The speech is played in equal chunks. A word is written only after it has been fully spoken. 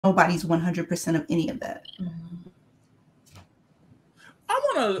nobody's 100% of any of that. I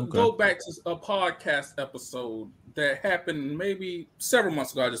want to go back to a podcast episode that happened maybe several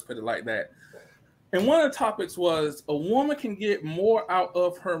months ago. I just put it like that. And one of the topics was a woman can get more out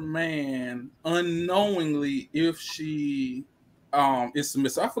of her man unknowingly if she is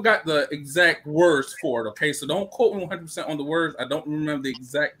submissive. I forgot the exact words for it. Okay, so don't quote me 100% on the words. I don't remember the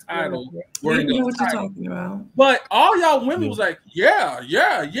exact title. You know what you're talking about. But all y'all women was like, yeah,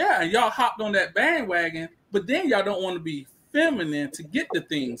 and y'all hopped on that bandwagon. But then y'all don't want to be feminine to get the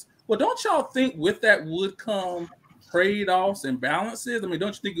things. Well, don't y'all think with that would come trade-offs and balances? I mean,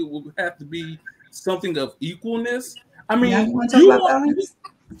 don't you think it would have to be something of equalness? I mean, you want to talk about balance?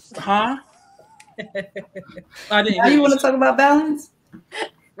 Huh? I didn't. Now you want to talk about balance?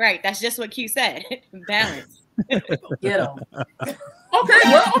 Right. That's just what Q said. Balance. Get them. Okay.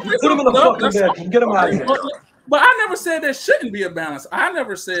 Well, okay. Get them out of here. But I never said there shouldn't be a balance. I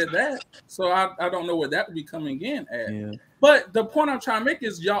never said that. So I don't know where that would be coming in at. Yeah. But the point I'm trying to make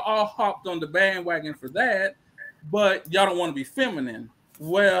is y'all all hopped on the bandwagon for that, but y'all don't want to be feminine.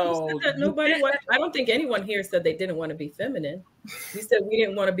 Well, I don't think anyone here said they didn't want to be feminine. We said we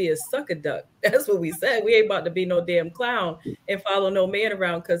didn't want to be a sucker duck. That's what we said. We ain't about to be no damn clown and follow no man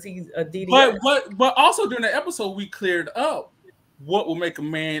around because he's a DDR. But also during the episode, we cleared up what will make a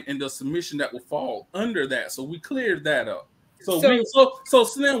man in the submission that will fall under that. So we cleared that up. So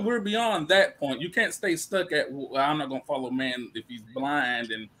then we're beyond that point. You can't stay stuck at, well, I'm not going to follow a man if he's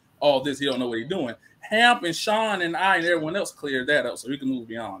blind and all this. He don't know what he's doing. Hamp and Sean and I and everyone else cleared that up, so we can move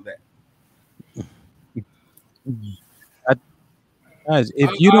beyond that. Guys,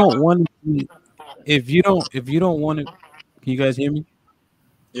 if you don't want to, if you don't want to, can you guys hear me?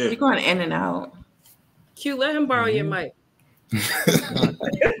 Yeah, you're going in and out. Q, let him borrow your mic.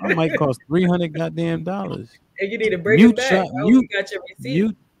 My mic cost $300 goddamn dollars. And you need to bring it back. You got your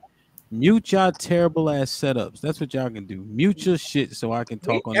receipt. Mute y'all terrible ass setups. That's what y'all can do. Mute your shit so I can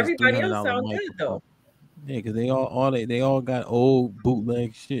talk on everybody this $300 else sound mic. good though. Yeah, because they all got old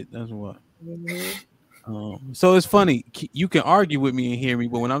bootleg shit. That's what. So it's funny. You can argue with me and hear me,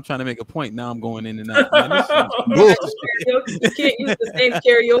 but when I'm trying to make a point, now I'm going in and out. Man, you can't use the same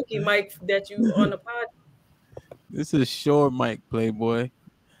karaoke mic that you on the pod. This is short mic, Playboy.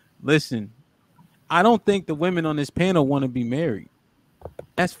 Listen, I don't think the women on this panel want to be married.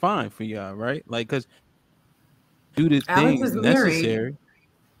 That's fine for y'all, right? Like, because do the things necessary.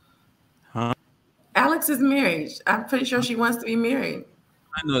 Huh? Alex is married. I'm pretty sure she wants to be married.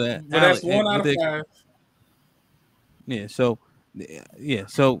 I know that. But that's 1 out of 5. Yeah.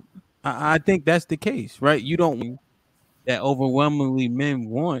 So I think that's the case, right? You don't want that overwhelmingly men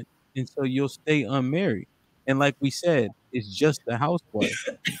want, and so you'll stay unmarried. And like we said, it's just the housewife.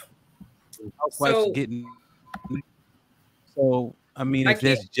 The housewife's getting. So I mean, if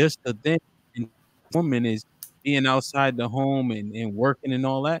that's just the thing, and woman is being outside the home and working and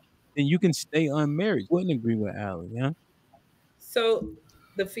all that, then you can stay unmarried. Wouldn't agree with Allie, yeah. So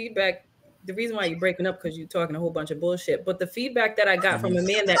the feedback, the reason why you're breaking up because you're talking a whole bunch of bullshit. But the feedback that I got from a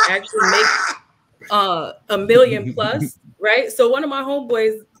man that actually makes $1 million plus, right? So one of my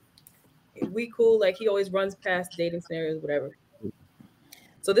homeboys, we cool, like he always runs past dating scenarios, whatever.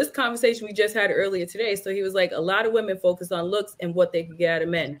 So this conversation we just had earlier today. So he was like, a lot of women focus on looks and what they can get out of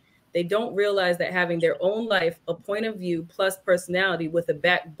men. They don't realize that having their own life, a point of view, plus personality with a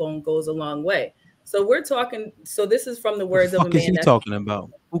backbone goes a long way. So we're talking. So this is from the words of a man. What is he talking about?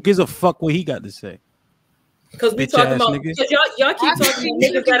 Who gives a fuck what he got to say? Because we talking about y'all keep talking about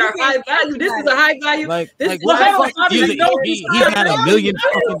niggas that are high value. This is a high value. He got $1 million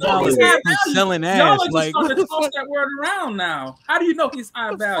from selling ass. Like, what the fuck that word around now? How do you know he's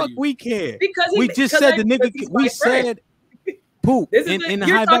high value? Fuck we care. Because we just said the nigga. We said poop in the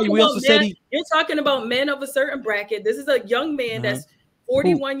high value. We also said you're talking about men of a certain bracket. This is a young man that's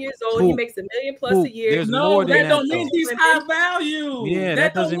 41 years old. He makes $1 million plus a year. No, that don't mean he's high value. Yeah,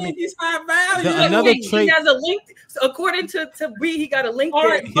 that doesn't mean he's high value. Another trait. He has a link. According to B, he got a link. All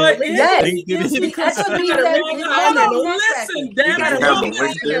right, but yes, listen, is he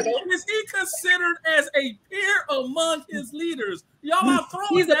considered as a peer among his leaders? Y'all are throwing.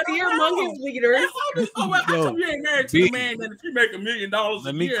 He's a peer among his leaders. How come you ain't married to the man that if you make $1 million a year?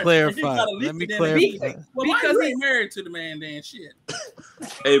 Let me clarify. Well, because he ain't married to the man, then shit.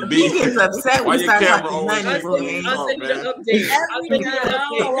 Hey, B, he's upset when you start talking money. I'll send you the update.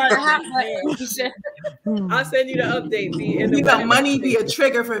 I'll send you the update, B. You got money be a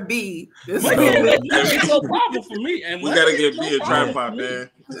trigger for B. It's no problem for me. And we gotta get B a tripod, man.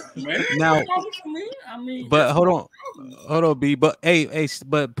 Now, but hold on, B. But hey,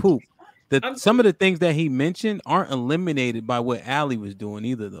 but poop. some of the things that he mentioned aren't eliminated by what Allie was doing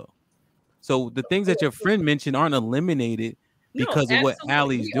either, though. So the things that your friend mentioned aren't eliminated because of what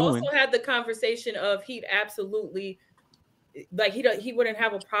Allie's doing. We also had the conversation of he'd absolutely, like, he wouldn't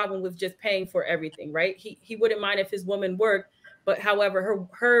have a problem with just paying for everything, right? He wouldn't mind if his woman worked, but however,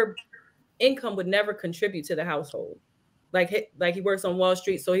 her income would never contribute to the household. Like he works on Wall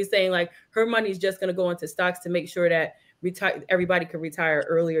Street, so he's saying like her money's just going to go into stocks to make sure that everybody can retire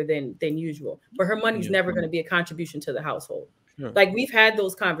earlier than usual. But her money's never going to be a contribution to the household. Sure. Like we've had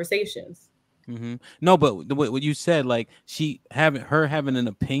those conversations. Mm-hmm. No, but what you said, like having an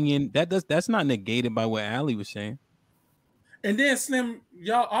opinion, that's not negated by what Allie was saying. And then Slim,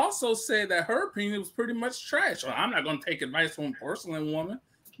 y'all also said that her opinion was pretty much trash. Well, I'm not going to take advice from a porcelain woman,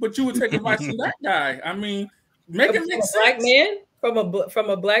 but you would take advice from that guy. I mean, make it make sense. Black man from a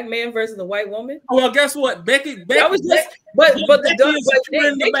black man versus a white woman. Well, guess what, Becky that was just, but they can't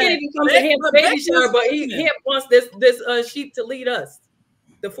even come to him baby shower, but he wants this sheep to lead us.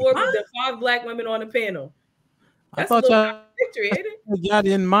 The five black women on the panel. That's I thought y'all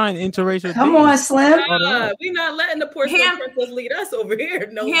didn't mind interracial. Come on, Slim. We're not letting the porcelain princess lead us over here.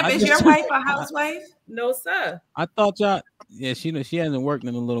 No, is your wife a housewife? No, sir. I thought y'all. Yeah, she hasn't worked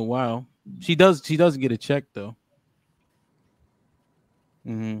in a little while. She does get a check though.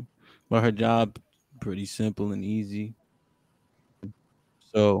 But her job pretty simple and easy.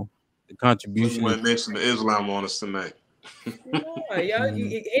 So the contribution. We mentioned the Islam on us tonight. Y'all,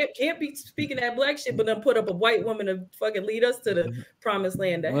 you can't be speaking that black shit, but then put up a white woman to fucking lead us to the promised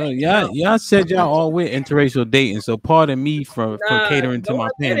land. Well, y'all said y'all all with interracial dating, so pardon me for catering to my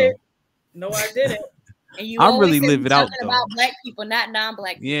panel. No, I didn't. And you I really live it out though. About black people, not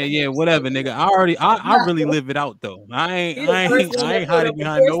non-black people. Yeah, whatever, nigga. I really live it out though. I ain't hiding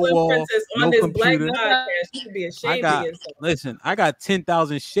behind no wall, no computer. I got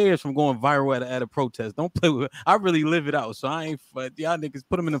 10,000 shares from going viral at a protest. Don't play with it. I really live it out. So I ain't y'all niggas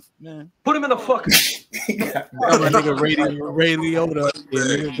put him in the Put him in the fucking nigga Ray Liotta. Yeah,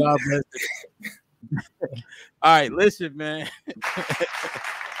 nigga, God bless it. All right, listen, man.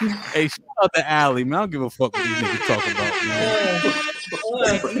 Hey, shout out to Allie, man. I don't give a fuck what these niggas talking about,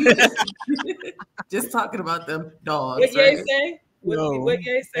 man. Just talking about them dogs. What you say? What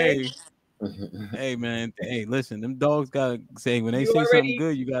you say? Hey, man. Hey, listen, them dogs gotta say when they say something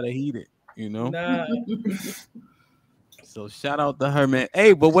good, you gotta heed it. You know. Nah. So shout out to her, man.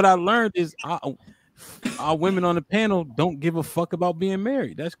 Hey, but what I learned is our women on the panel don't give a fuck about being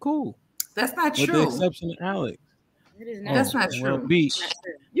married. That's cool. That's not true. With the exception of Alex. That's not true. Well, B.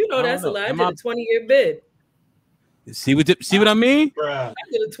 You know that's a lie. I did a 20-year bid. See what I mean? I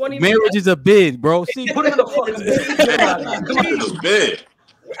did a 20 marriage is a bid, bro. See, put it in the fucking bid.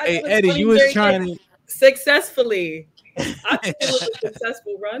 Hey, Eddie, you was trying to successfully. I think it was a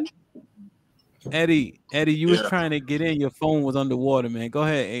successful run. Eddie, you was trying to get in. Your phone was underwater, man. Go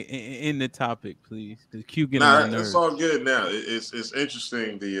ahead, in the topic, please. The Q getting on my nerves. It's all good now. It's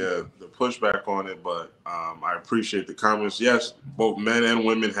interesting the pushback on it, but I appreciate the comments. Yes, both men and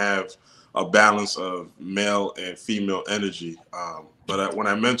women have a balance of male and female energy. But when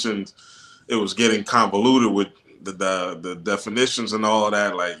I mentioned it was getting convoluted with the definitions and all of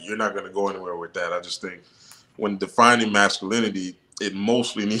that, like you're not going to go anywhere with that. I just think when defining masculinity, it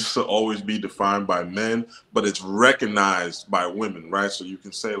mostly needs to always be defined by men, but it's recognized by women, right? So you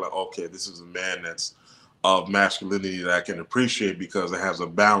can say like, okay, this is a man that's of masculinity that I can appreciate because it has a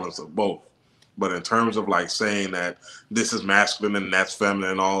balance of both. But in terms of like saying that this is masculine and that's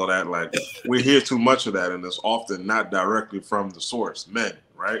feminine and all of that, like we hear too much of that, and it's often not directly from the source, men,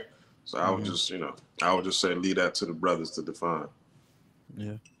 right? So I would just, I would just say leave that to the brothers to define.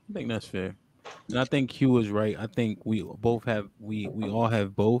 Yeah, I think that's fair. And I think Q is right. I think we all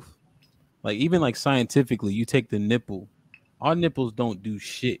have both. Like even like scientifically, you take the nipple. Our nipples don't do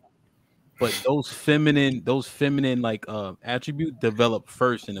shit. But those feminine like attribute develop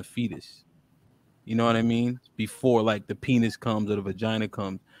first in a fetus. You know what I mean? Before like the penis comes or the vagina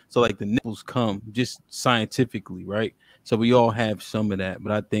comes. So like the nipples come just scientifically, right? So we all have some of that.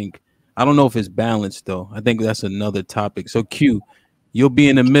 But I don't know if it's balanced though. I think that's another topic. So Q, you'll be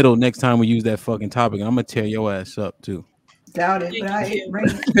in the middle next time we use that fucking topic, and I'm gonna tear your ass up too. Doubt it, but I ain't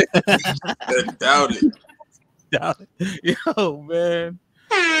right. Doubt it. Yo, man.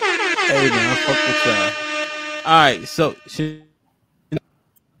 Hey man, I fuck with y'all. All right, so Shanae,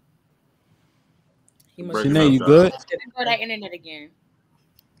 you good? Go that internet again.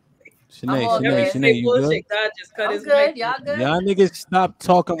 Shanae, you good? God just cut his good. Y'all good? Y'all niggas stop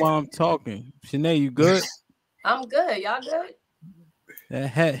talking while I'm talking. Shanae, you good? I'm good. Y'all good? That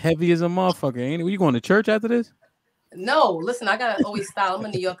heavy as a motherfucker, ain't it? You going to church after this? No, listen, I gotta always style. I'm a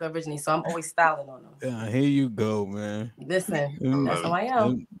New Yorker originally, so I'm always styling on them. Yeah, here you go, man. Listen, that's how I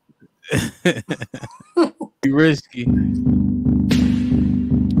am. Be risky.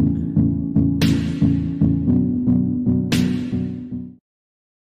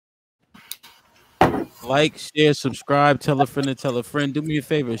 Like, share, subscribe, tell a friend to tell a friend. Do me a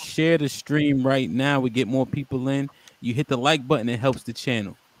favor, share the stream right now. We get more people in. You hit the like button, it helps the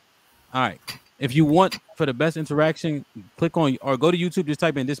channel. All right. If you want for the best interaction, click on or go to YouTube, just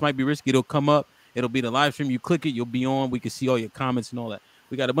type in "This Might Be Risky." It'll come up. It'll be the live stream. You click it, you'll be on. We can see all your comments and all that.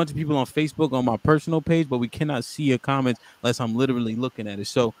 We got a bunch of people on Facebook on my personal page, but we cannot see your comments unless I'm literally looking at it.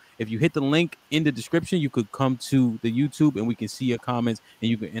 So if you hit the link in the description, you could come to the YouTube and we can see your comments and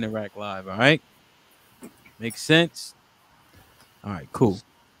you can interact live. All right. Makes sense. All right, cool.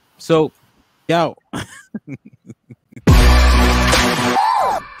 So, yo.